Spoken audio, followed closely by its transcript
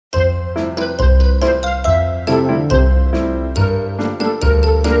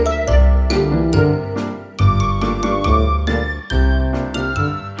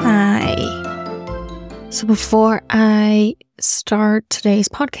So before I start today's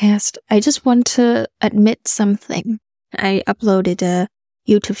podcast, I just want to admit something. I uploaded a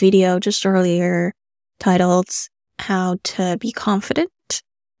YouTube video just earlier titled How to Be Confident.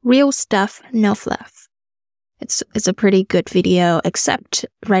 Real stuff, no fluff. It's a pretty good video, except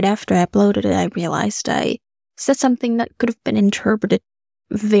right after I uploaded it, I realized I said something that could have been interpreted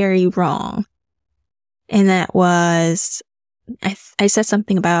very wrong. And that was, I said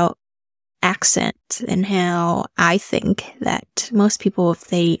something about accent and how I think that most people, if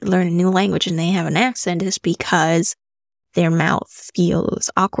they learn a new language and they have an accent, is because their mouth feels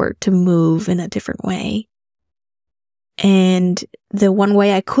awkward to move in a different way. And the one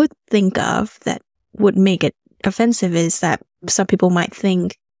way I could think of that would make it offensive is that some people might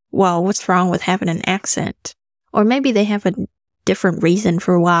think, well, what's wrong with having an accent? Or maybe they have a different reason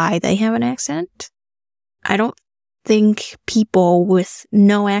for why they have an accent. I don't think people with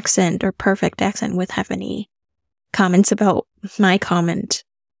no accent or perfect accent would have any comments about my comment.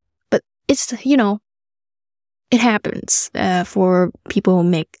 But it's, it happens for people who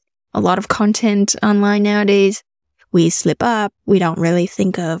make a lot of content online nowadays. We slip up. We don't really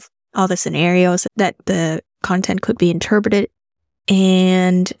think of all the scenarios that the content could be interpreted.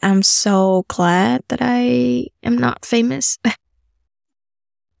 And I'm so glad that I am not famous.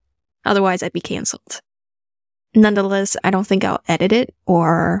 Otherwise, I'd be canceled. Nonetheless, I don't think I'll edit it,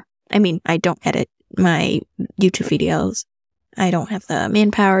 I don't edit my YouTube videos. I don't have the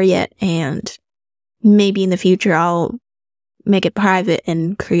manpower yet, and maybe in the future I'll make it private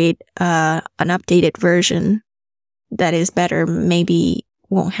and create an updated version that is better. Maybe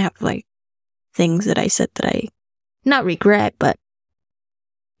won't have things that I said that I not regret, but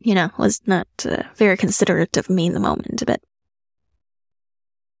was not very considerate of me in the moment. But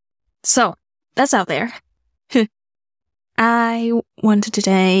so that's out there. I wanted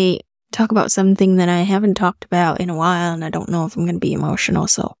today talk about something that I haven't talked about in a while, and I don't know if I'm going to be emotional,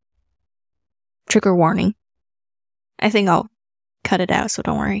 so trigger warning. I think I'll cut it out, so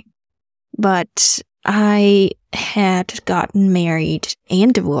don't worry. But I had gotten married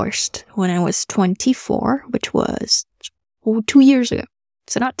and divorced when I was 24, which was 2 years ago,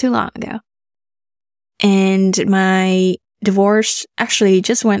 so not too long ago. And my divorce actually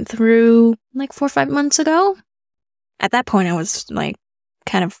just went through 4 or 5 months ago. At that point, I was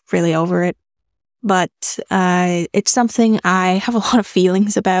kind of really over it. But it's something I have a lot of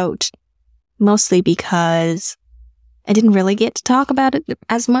feelings about, mostly because I didn't really get to talk about it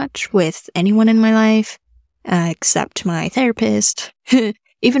as much with anyone in my life, except my therapist.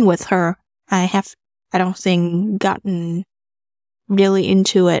 Even with her, I don't think, gotten really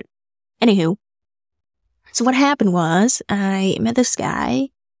into it. Anywho, so what happened was I met this guy,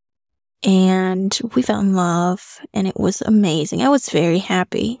 and we fell in love, and it was amazing. I was very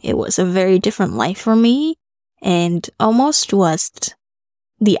happy. It was a very different life for me, and almost was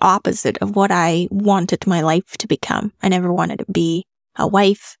the opposite of what I wanted my life to become. I never wanted to be a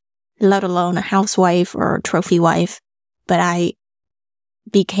wife, let alone a housewife or a trophy wife, but I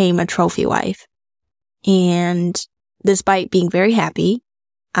became a trophy wife. And despite being very happy,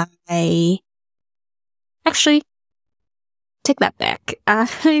 I actually take that back.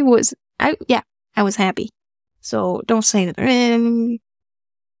 I was happy. So don't say that.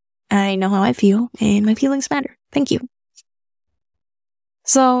 I know how I feel, and my feelings matter. Thank you.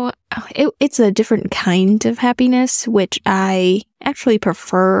 So it's a different kind of happiness, which I actually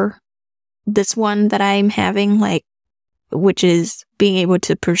prefer this one that I'm having, which is being able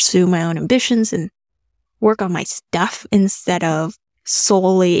to pursue my own ambitions and work on my stuff instead of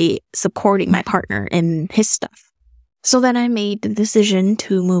solely supporting my partner in his stuff. So then I made the decision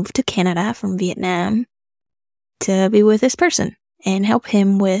to move to Canada from Vietnam to be with this person and help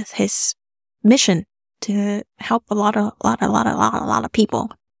him with his mission to help a lot of people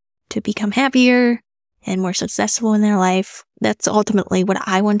to become happier and more successful in their life. That's ultimately what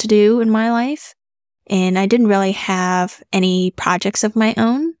I want to do in my life. And I didn't really have any projects of my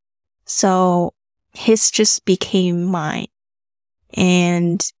own, so his just became mine.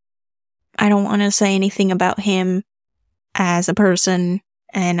 And I don't want to say anything about him as a person,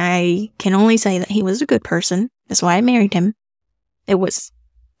 and I can only say that he was a good person. That's why I married him. It was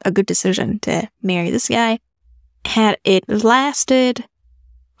a good decision to marry this guy. Had it lasted,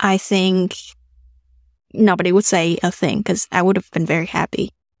 I think nobody would say a thing, because I would have been very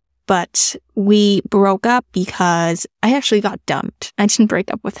happy. But we broke up because I actually got dumped. I didn't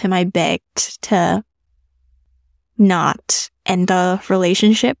break up with him. I begged to not end the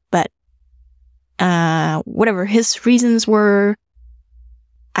relationship, but whatever his reasons were,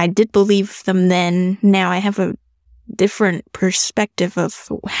 I did believe them then. Now I have a different perspective of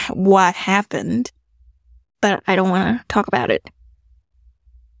what happened. but I don't want to talk about it.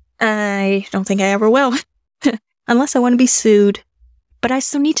 I don't think I ever will, unless I want to be sued. But I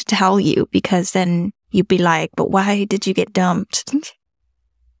still need to tell you, because then you'd be like, but why did you get dumped?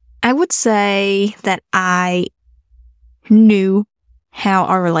 I would say that I knew how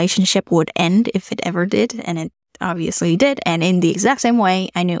our relationship would end if it ever did, and it obviously did. And in the exact same way,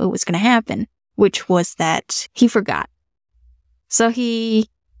 I knew it was going to happen, which was that he forgot. So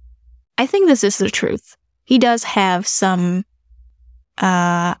I think this is the truth. He does have some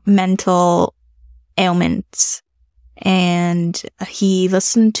mental ailments, and he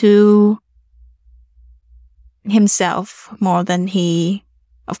listened to himself more than he,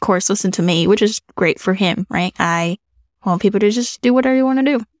 of course, listened to me, which is great for him, right? I want people to just do whatever you want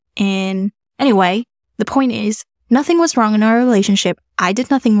to do. And anyway, the point is, nothing was wrong in our relationship. I did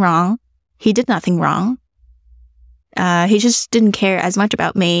nothing wrong. He did nothing wrong. He just didn't care as much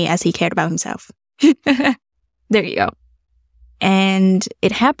about me as he cared about himself. There you go. And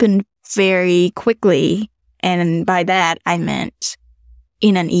it happened very quickly. And by that, I meant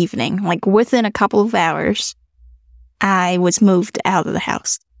in an evening. Like within a couple of hours, I was moved out of the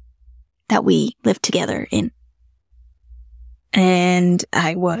house that we lived together in. And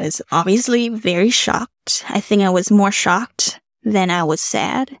I was obviously very shocked. I think I was more shocked than I was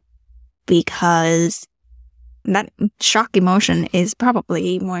sad, because that shock emotion is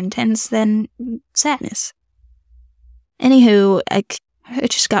probably more intense than sadness. Anywho, it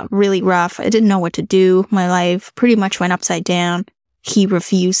just got really rough. I didn't know what to do. My life pretty much went upside down. He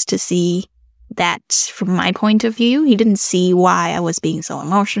refused to see that from my point of view. He didn't see why I was being so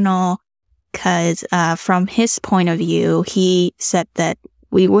emotional, because from his point of view, he said that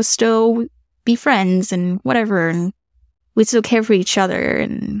we would still be friends and whatever, and we'd still care for each other,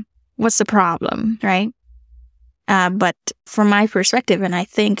 and what's the problem, right? But from my perspective, and I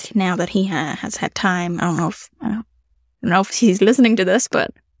think now that he has had time, I don't know if he's listening to this,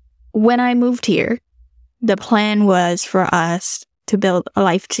 but when I moved here, the plan was for us to build a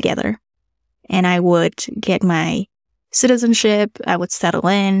life together. And I would get my citizenship, I would settle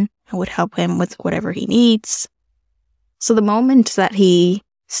in, I would help him with whatever he needs. So the moment that he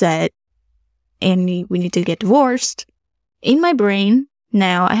said, and we need to get divorced, in my brain,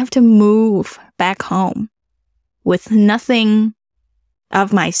 now I have to move back home with nothing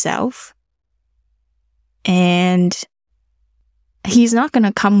of myself. And he's not going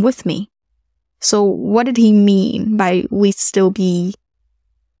to come with me. So what did he mean by we still be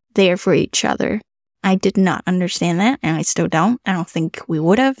there for each other? I did not understand that, and I still don't. I don't think we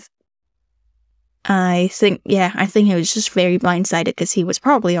would have. I think he was just very blindsided, because he was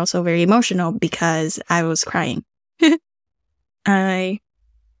probably also very emotional because I was crying. I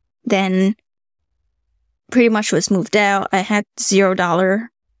then pretty much was moved out. I had $0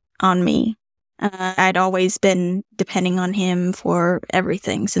 on me. I'd always been depending on him for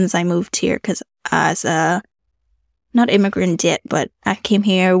everything since I moved here, because as a, not immigrant yet, but I came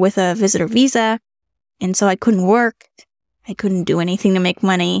here with a visitor visa, and so I couldn't work. I couldn't do anything to make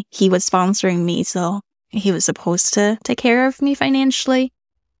money. He was sponsoring me, so he was supposed to take care of me financially,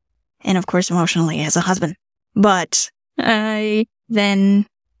 and of course emotionally as a husband. But I then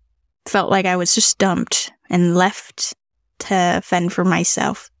felt like I was just dumped and left to fend for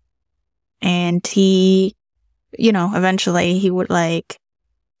myself. And he, eventually he would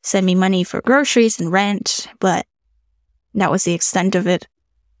send me money for groceries and rent, but that was the extent of it.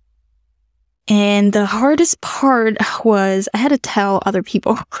 And the hardest part was I had to tell other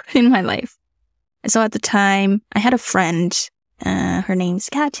people in my life. So at the time, I had a friend, her name's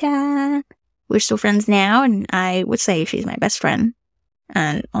Katya. We're still friends now, and I would say she's my best friend,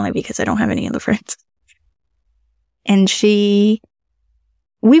 and only because I don't have any other friends. And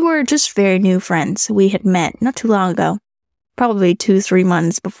we were just very new friends. We had met not too long ago, probably 2-3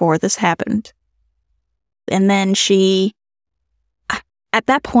 months before this happened. And then at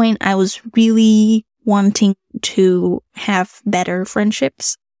that point, I was really wanting to have better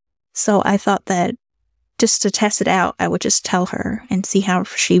friendships. So I thought that just to test it out, I would just tell her and see how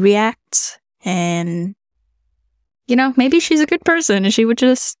she reacts. And, maybe she's a good person and she would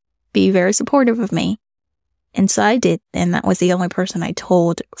just be very supportive of me. And so I did, and that was the only person I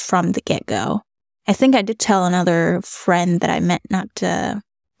told from the get-go. I think I did tell another friend that I met not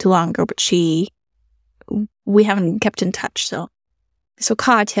too long ago, but we haven't kept in touch. So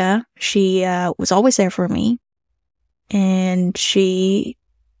Katya, she was always there for me, and she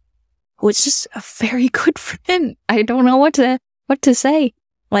was just a very good friend. I don't know what to say.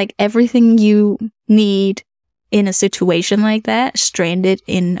 Everything you need in a situation like that, stranded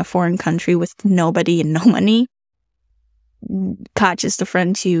in a foreign country with nobody and no money, Katya's the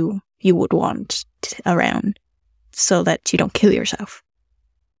friend you you would want around so that you don't kill yourself.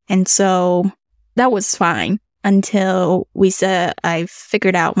 And so that was fine until I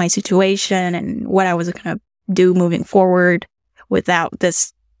figured out my situation and what I was going to do moving forward without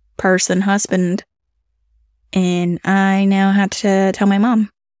this husband. And I now had to tell my mom,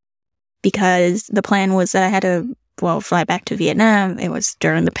 because the plan was that I had to, fly back to Vietnam. It was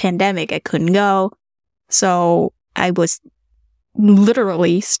during the pandemic. I couldn't go. So I was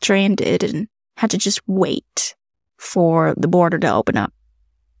literally stranded and had to just wait for the border to open up.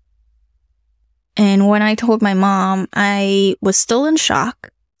 And when I told my mom, I was still in shock,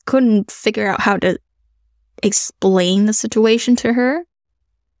 couldn't figure out how to explain the situation to her.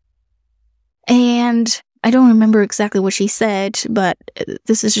 And I don't remember exactly what she said, but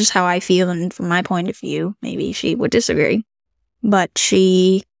this is just how I feel, and from my point of view, maybe she would disagree. But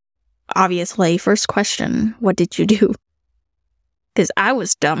she obviously, first question, what did you do? Because I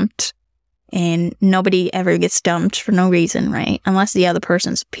was dumped, and nobody ever gets dumped for no reason, right? Unless the other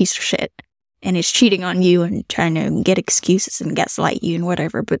person's a piece of shit and is cheating on you and trying to get excuses and gaslight you and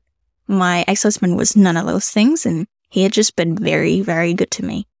whatever. But my ex-husband was none of those things, and he had just been very, very good to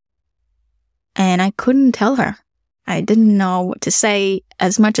me. And I couldn't tell her. I didn't know what to say,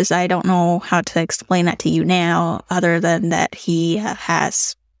 as much as I don't know how to explain that to you now, other than that he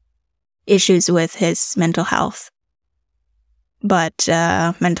has issues with his mental health. But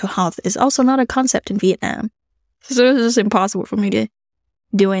mental health is also not a concept in Vietnam. So this is impossible for me to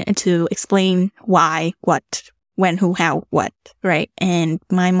do it, to explain why, what, when, who, how, what, right? And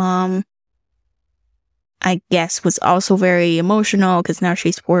my mom, I guess, was also very emotional because now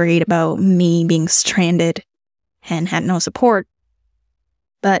she's worried about me being stranded and had no support.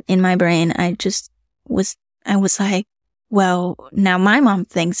 But in my brain, I was like, well, now my mom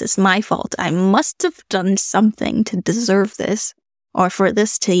thinks it's my fault. I must have done something to deserve this or for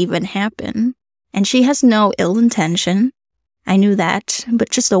this to even happen. And she has no ill intention. I knew that,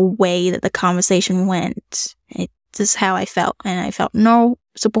 but just the way that the conversation went, this is how I felt. And I felt no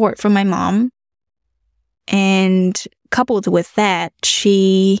support from my mom. And coupled with that,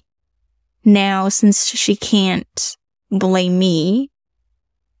 she now, since she can't blame me,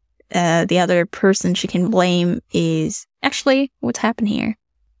 the other person she can blame is actually what's happened here.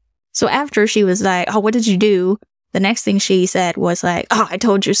 So after she was like, oh, what did you do? The next thing she said was like, oh, I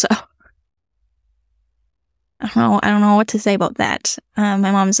told you so. I don't know what to say about that. My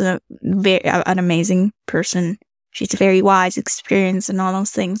mom's an amazing person. She's very wise, experienced, and all those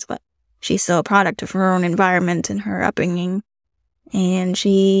things, but she's still a product of her own environment and her upbringing. And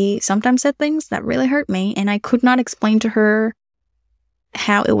she sometimes said things that really hurt me, and I could not explain to her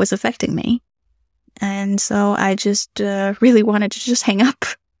how it was affecting me. And so I just really wanted to just hang up.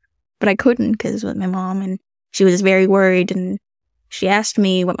 But I couldn't because with my mom, and she was very worried, and she asked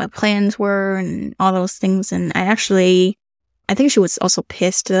me what my plans were and all those things. And I think she was also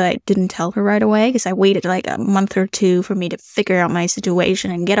pissed that I didn't tell her right away, because I waited like a month or two for me to figure out my situation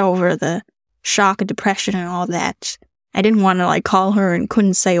and get over the shock and depression and all that. I didn't want to like call her and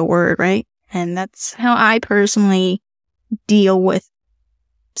couldn't say a word, right? And that's how I personally deal with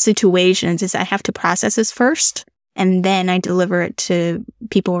situations, is I have to process this first, and then I deliver it to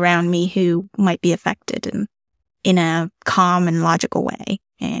people around me who might be affected, and in a calm and logical way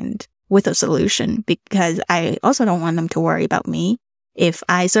and with a solution, because I also don't want them to worry about me. If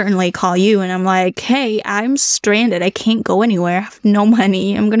I certainly call you and I'm like, hey, I'm stranded, I can't go anywhere, I have no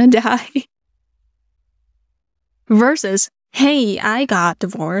money, I'm gonna die. Versus, hey, I got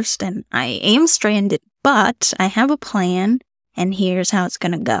divorced and I am stranded, but I have a plan and here's how it's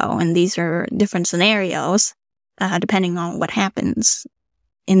gonna go. And these are different scenarios, depending on what happens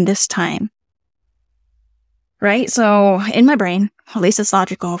in this time. Right? So in my brain, at least it's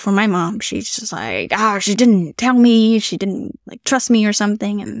logical for my mom, she's just like, she didn't tell me, she didn't like trust me or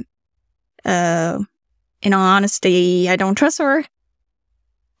something. And in all honesty, I don't trust her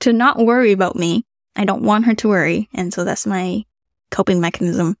to not worry about me. I don't want her to worry. And so that's my coping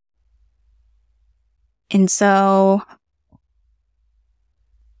mechanism. And so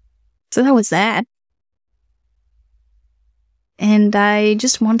that was that. And I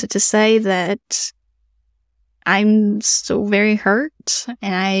just wanted to say that I'm so very hurt,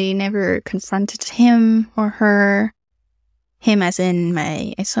 and I never confronted him or her, him as in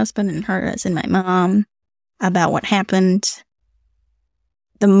my ex-husband and her as in my mom, about what happened.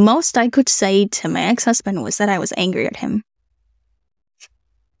 The most I could say to my ex-husband was that I was angry at him.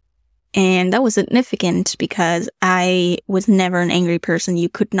 And that was significant because I was never an angry person. You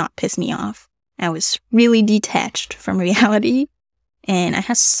could not piss me off. I was really detached from reality. And I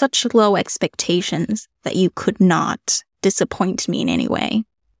had such low expectations that you could not disappoint me in any way.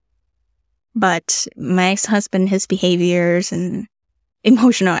 But my ex-husband, his behaviors and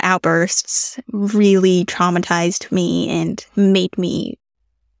emotional outbursts really traumatized me and made me,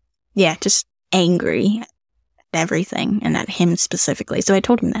 just angry at everything and at him specifically. So I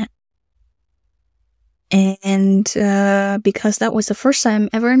told him that. And because that was the first time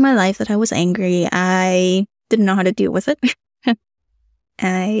ever in my life that I was angry, I didn't know how to deal with it.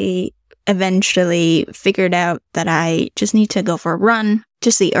 I eventually figured out that I just need to go for a run,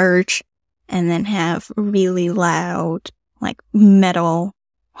 just the urge, and then have really loud, like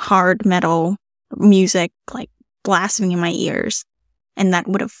hard metal music, like blasting in my ears. And that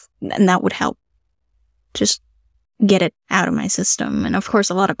would help just get it out of my system. And of course,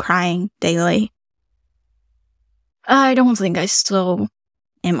 a lot of crying daily. I don't think I still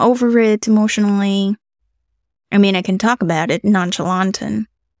am over it emotionally. I mean, I can talk about it nonchalant and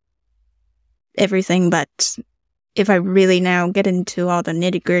everything, but if I really now get into all the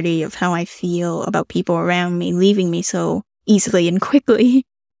nitty-gritty of how I feel about people around me leaving me so easily and quickly,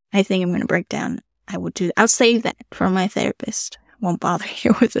 I think I'm going to break down. I'll save that for my therapist. I won't bother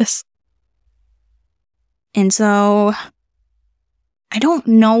you with this. And so, I don't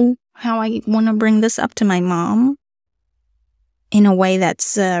know how I want to bring this up to my mom in a way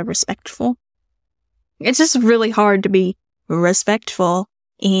that's respectful. It's just really hard to be respectful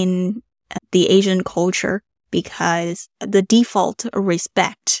in the Asian culture because the default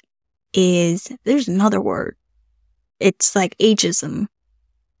respect there's another word. It's like ageism.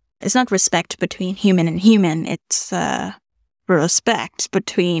 It's not respect between human and human. It's respect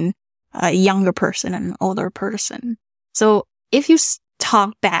between a younger person and an older person. So if you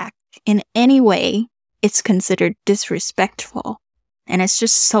talk back in any way, it's considered disrespectful. And it's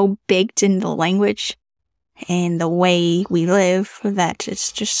just so baked in the language and the way we live that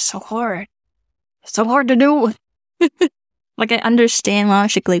it's just so hard. It's so hard to do. Like, I understand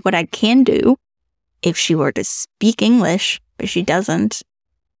logically what I can do if she were to speak English, but she doesn't.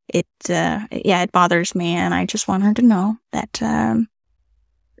 It bothers me, and I just want her to know that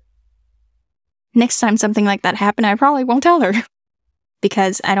next time something like that happened, I probably won't tell her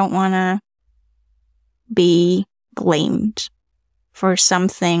because I don't want to be blamed for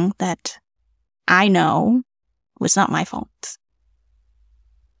something that I know was not my fault.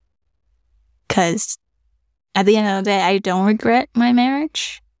 Because at the end of the day, I don't regret my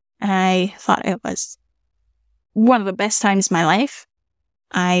marriage. I thought it was one of the best times of my life.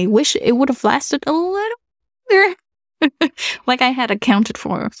 I wish it would have lasted a little longer. Like I had accounted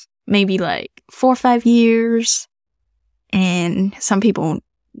for maybe like 4 or 5 years. And some people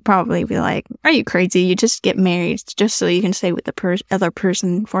probably be like, are you crazy? You just get married just so you can stay with the other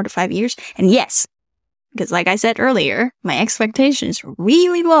person 4 to 5 years. And yes, because like I said earlier, my expectations are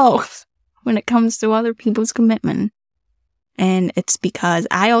really low when it comes to other people's commitment. And it's because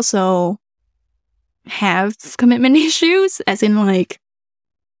I also have commitment issues, as in like,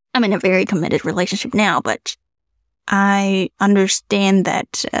 I'm in a very committed relationship now, but I understand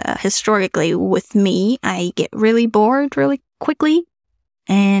that historically with me, I get really bored really quickly,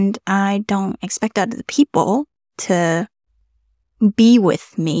 and I don't expect other people to be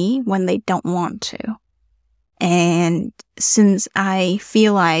with me when they don't want to. And since I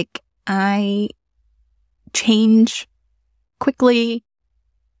feel like I change quickly,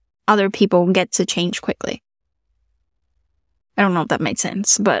 other people get to change quickly. I don't know if that made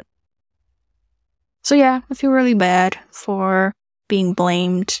sense, but so yeah, I feel really bad for being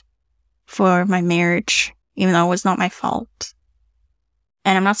blamed for my marriage, even though it was not my fault.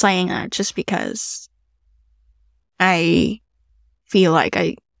 And I'm not saying that just because I feel like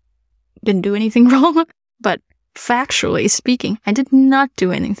I didn't do anything wrong, but factually speaking, I did not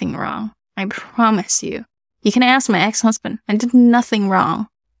do anything wrong. I promise you. You can ask my ex-husband. I did nothing wrong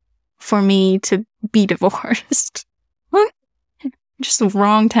for me to be divorced. Just the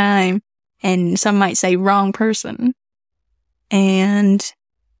wrong time. And some might say wrong person. And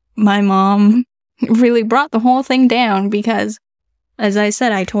my mom really brought the whole thing down because, as I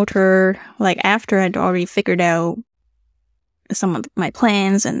said, I told her, like, after I'd already figured out some of my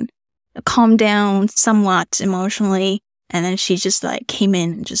plans and calmed down somewhat emotionally. And then she just, like, came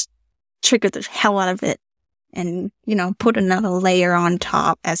in and just triggered the hell out of it. And, put another layer on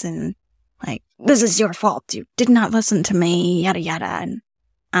top, as in, like, this is your fault. You did not listen to me, yada, yada. And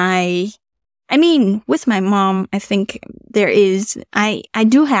I mean, with my mom, I think I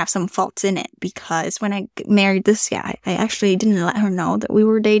do have some faults in it because when I married this guy, I actually didn't let her know that we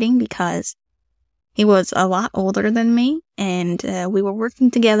were dating because he was a lot older than me and we were working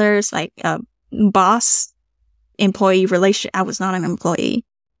together as like a boss-employee relationship. I was not an employee.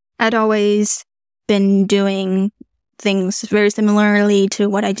 I'd always been doing things very similarly to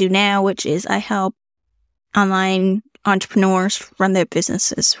what I do now, which is I help online entrepreneurs run their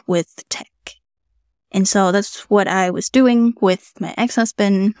businesses with tech. And so that's what I was doing with my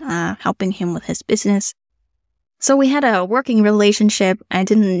ex-husband, helping him with his business. So we had a working relationship. I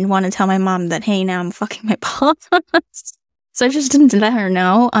didn't want to tell my mom that, hey, now I'm fucking my boss. So I just didn't let her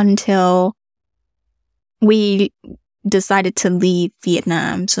know until we decided to leave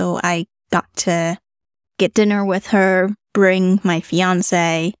Vietnam. So I got to get dinner with her, bring my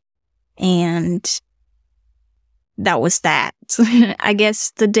fiance, and that was that. I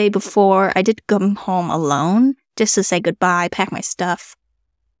guess the day before, I did come home alone just to say goodbye, pack my stuff.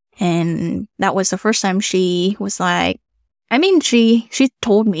 And that was the first time she was like, I mean, she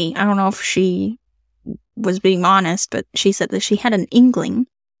told me, I don't know if she was being honest, but she said that she had an inkling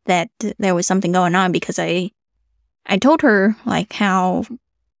that there was something going on because I told her like how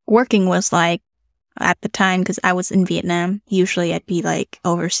working was like at the time because I was in Vietnam. Usually I'd be like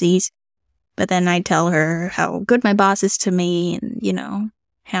overseas. But then I tell her how good my boss is to me and, you know,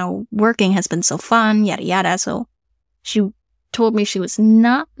 how working has been so fun, yada yada. So she told me she was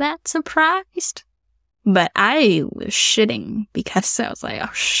not that surprised. But I was shitting because I was like,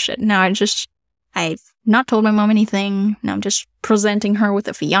 oh shit, now I've not told my mom anything. Now I'm just presenting her with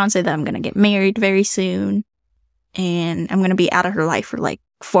a fiance that I'm going to get married very soon. And I'm going to be out of her life for like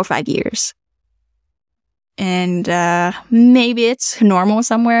 4 or 5 years. And maybe it's normal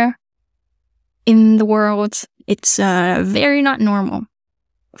somewhere in the world. It's very not normal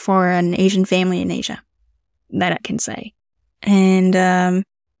for an Asian family in Asia, that I can say. And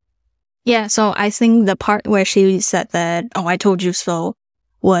yeah, so I think the part where she said that, oh, I told you so,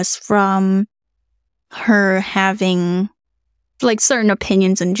 was from her having like certain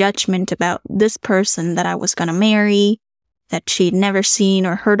opinions and judgment about this person that I was gonna marry that she'd never seen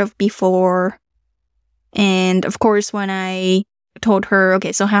or heard of before. And of course, when I told her,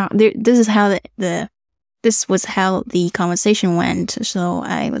 okay, so this is how this was how the conversation went. So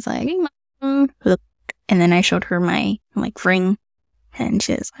I was like, hey, Mom, look. And then I showed her my like ring, and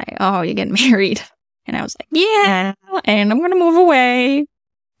she was like, oh, you're getting married. And I was like, yeah, and I'm gonna move away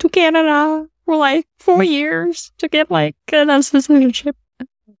to Canada for like 4 years to get like a citizenship.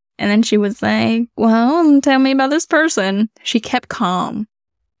 And then she was like, well, tell me about this person. She kept calm.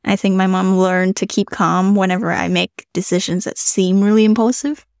 I think my mom learned to keep calm whenever I make decisions that seem really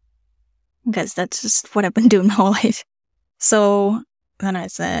impulsive, because that's just what I've been doing my whole life. So then I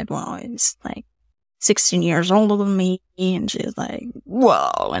said, well, it's like 16 years older than me. And she was like,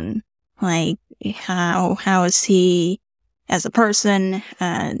 whoa. And like, how is he as a person?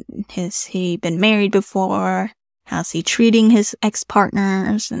 Has he been married before? How's he treating his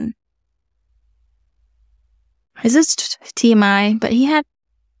ex-partners? And this is TMI, but he had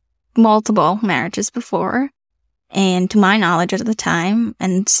multiple marriages before, and to my knowledge at the time,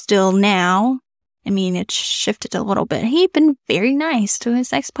 and still now, I mean, it's shifted a little bit. He'd been very nice to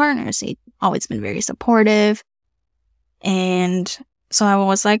his ex-partners. He'd always been very supportive. And so I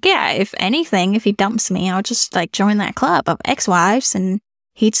was like, yeah, if anything, if he dumps me, I'll just like join that club of ex-wives and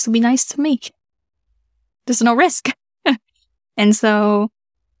he'd still be nice to me. There's no risk. And so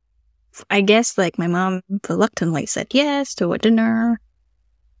I guess like my mom reluctantly said yes to a dinner.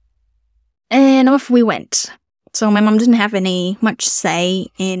 And off we went. So my mom didn't have much say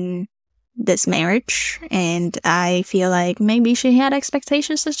in this marriage. And I feel like maybe she had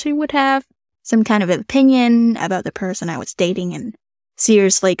expectations that she would have some kind of opinion about the person I was dating and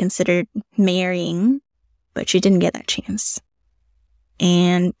seriously considered marrying. But she didn't get that chance.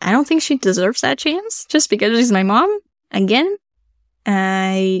 And I don't think she deserves that chance just because she's my mom. Again,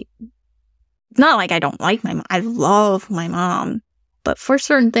 not like I don't like my mom. I love my mom. But for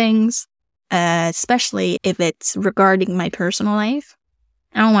certain things, especially if it's regarding my personal life,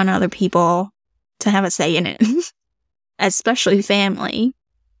 I don't want other people to have a say in it, especially family,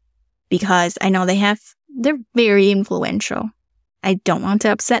 because I know they're very influential. I don't want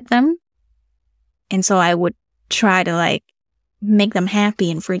to upset them. And so I would try to like make them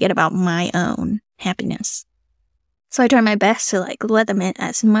happy and forget about my own happiness. So I try my best to like let them in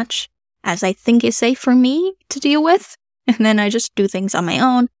as much as I think is safe for me to deal with. And then I just do things on my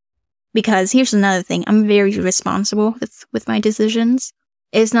own. Because here's another thing, I'm very responsible with my decisions.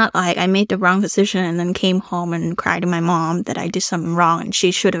 It's not like I made the wrong decision and then came home and cried to my mom that I did something wrong and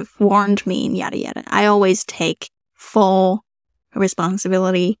she should have warned me and yada yada. I always take full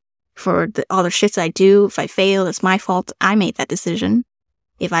responsibility for all the shits I do. If I fail, it's my fault. I made that decision.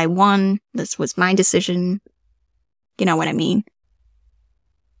 If I won, this was my decision. You know what I mean?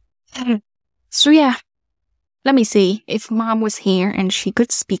 So yeah. Let me see. If Mom was here and she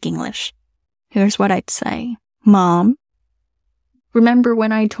could speak English, here's what I'd say. Mom, remember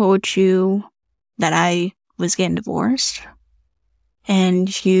when I told you that I was getting divorced?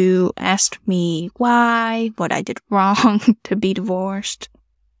 And you asked me why, what I did wrong to be divorced.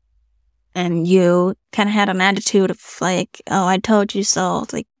 And you kind of had an attitude of like, oh, I told you so.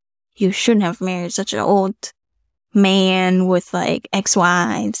 Like, you shouldn't have married such an old man with like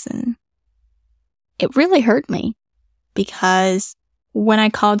ex-wives. And it really hurt me because when I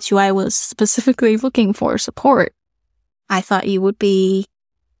called you, I was specifically looking for support. I thought you would be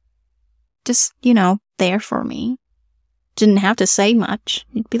just, there for me. Didn't have to say much.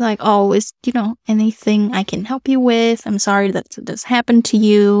 You'd be like, oh, is, anything I can help you with? I'm sorry that this happened to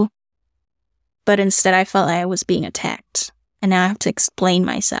you. But instead, I felt like I was being attacked. And now I have to explain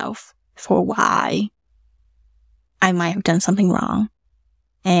myself for why I might have done something wrong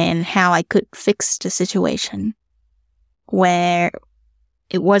and how I could fix the situation where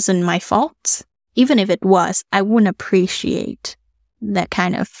it wasn't my fault. Even if it was, I wouldn't appreciate that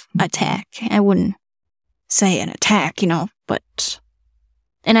kind of attack. I wouldn't say an attack, but...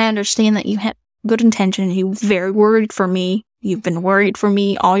 And I understand that you had good intention. You were very worried for me. You've been worried for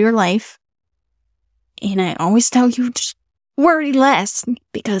me all your life. And I always tell you, just worry less,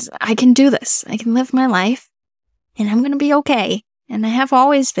 because I can do this. I can live my life, and I'm gonna be okay. And I have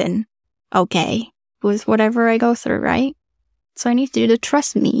always been okay with whatever I go through, right? So I need you to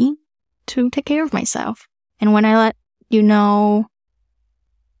trust me to take care of myself. And when I let you know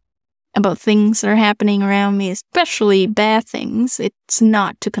about things that are happening around me, especially bad things, it's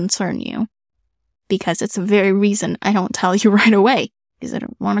not to concern you. Because it's the very reason I don't tell you right away, because I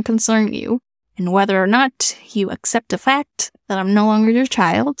don't want to concern you. And whether or not you accept the fact that I'm no longer your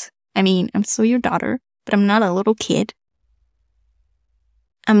child, I'm still your daughter, but I'm not a little kid.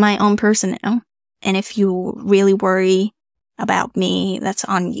 I'm my own person now. And if you really worry about me, that's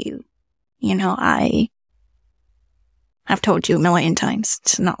on you. I've told you a million times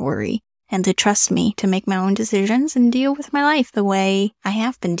to not worry and to trust me to make my own decisions and deal with my life the way I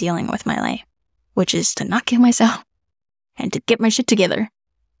have been dealing with my life, which is to not kill myself and to get my shit together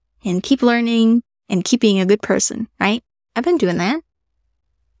and keep learning and keep being a good person, right? I've been doing that.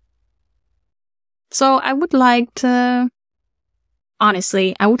 So I would like to,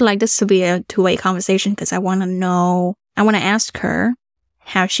 honestly, I would like this to be a two-way conversation because I want to ask her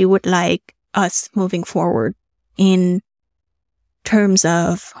how she would like us moving forward in terms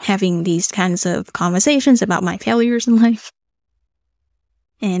of having these kinds of conversations about my failures in life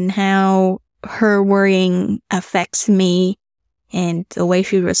and how her worrying affects me and the way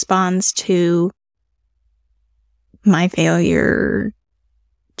she responds to my failure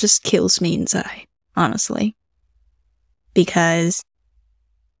just kills me inside, honestly. Because,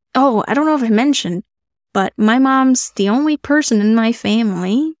 I don't know if I mentioned, but my mom's the only person in my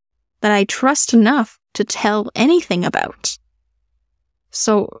family that I trust enough to tell anything about.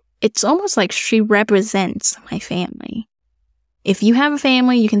 So it's almost like she represents my family. If you have a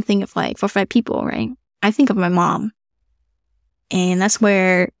family, you can think of like 4 or 5 people, right? I think of my mom. And that's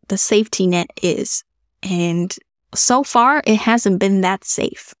where the safety net is. And so far, it hasn't been that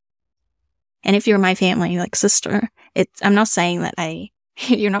safe. And if you're my family, like sister, I'm not saying that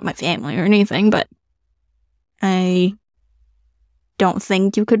you're not my family or anything, but I don't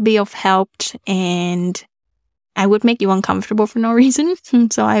think you could be of help, and I would make you uncomfortable for no reason.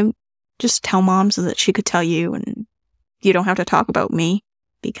 So I just tell mom so that she could tell you and you don't have to talk about me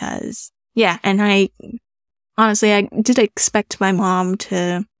because, yeah. And I did expect my mom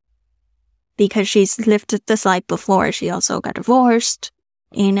to, because she's lived this life before, she also got divorced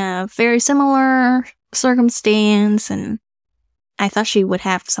in a very similar circumstance. And I thought she would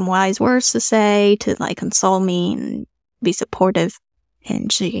have some wise words to say to like console me and be supportive.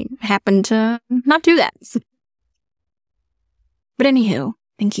 And she happened to not do that. But anywho,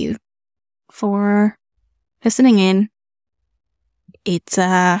 thank you for listening in. It's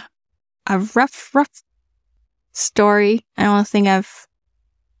a rough story. I don't think I've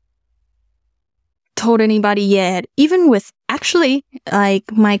told anybody yet. Even with, actually,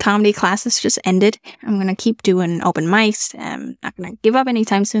 like, my comedy classes just ended. I'm gonna keep doing open mics. I'm not gonna give up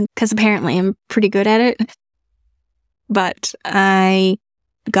anytime soon, because apparently I'm pretty good at it. But I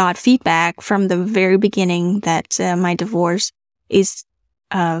got feedback from the very beginning that my divorce is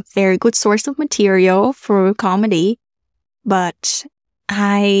a very good source of material for comedy, but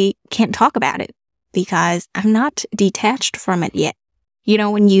I can't talk about it because I'm not detached from it yet.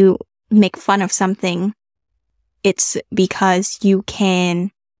 When you make fun of something, it's because you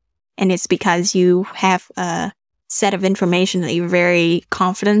can, and it's because you have a set of information that you're very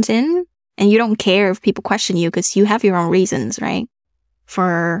confident in, and you don't care if people question you because you have your own reasons, right,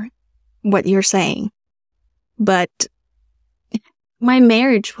 for what you're saying. But my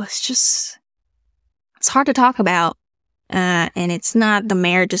marriage was just, it's hard to talk about. And it's not the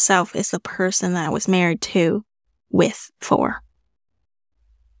marriage itself, it's the person that I was married to, for.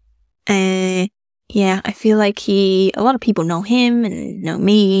 Yeah, I feel like a lot of people know him and know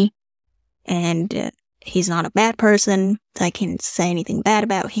me, and he's not a bad person, so I can't say anything bad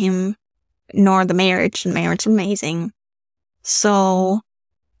about him, nor the marriage. The marriage is amazing. So,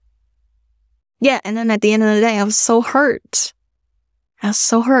 yeah, and then at the end of the day, I was so hurt. I was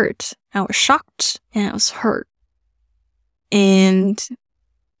shocked, and I was hurt. And,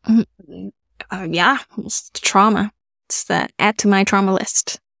 yeah, it's trauma. It's that add to my trauma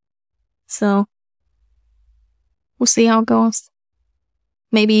list. So, we'll see how it goes.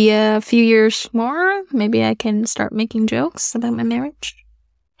 Maybe a few years more, maybe I can start making jokes about my marriage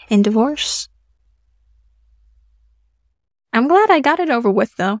and divorce. I'm glad I got it over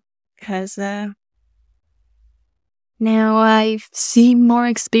with, though, because now I seem more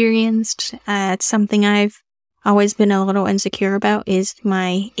experienced. It's something I've always been a little insecure about is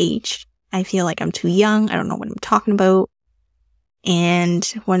my age. I feel like I'm too young. I don't know what I'm talking about. And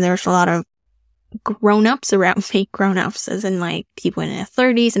when there's a lot of grown-ups around me, grown-ups as in like people in their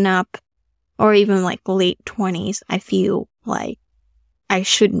 30s and up, or even like late 20s, I feel like I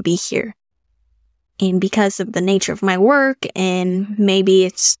shouldn't be here. And because of the nature of my work, and maybe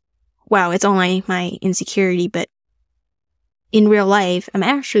it's only my insecurity, but in real life, I'm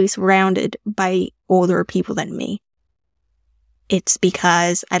actually surrounded by older people than me. It's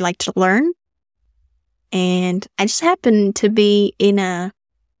because I like to learn, and I just happen to be in a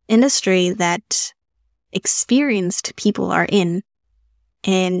industry that experienced people are in.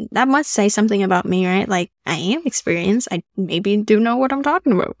 And that must say something about me, right? Like, I am experienced. I maybe do know what I'm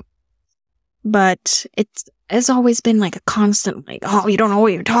talking about. But it's always been like a constant, like, oh, you don't know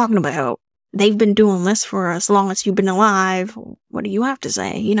what you're talking about. They've been doing this for as long as you've been alive. What do you have to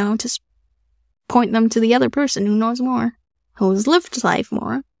say? You know, just point them to the other person who knows more, who's lived life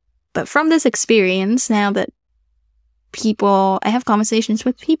more. But from this experience, now that I have conversations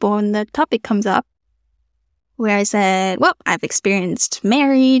with people and the topic comes up where I said, well, I've experienced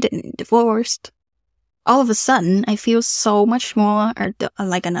married and divorced. All of a sudden, I feel so much more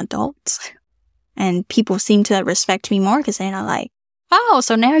like an adult. And people seem to respect me more because they're not like, oh,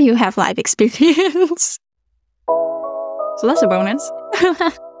 so now you have life experience. So that's a bonus.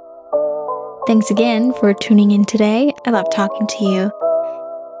 Thanks again for tuning in today. I love talking to you.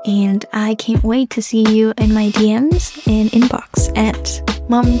 And I can't wait to see you in my DMs and inbox at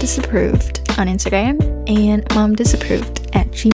momdisapproved on Instagram and momdisapproved@gmail.com.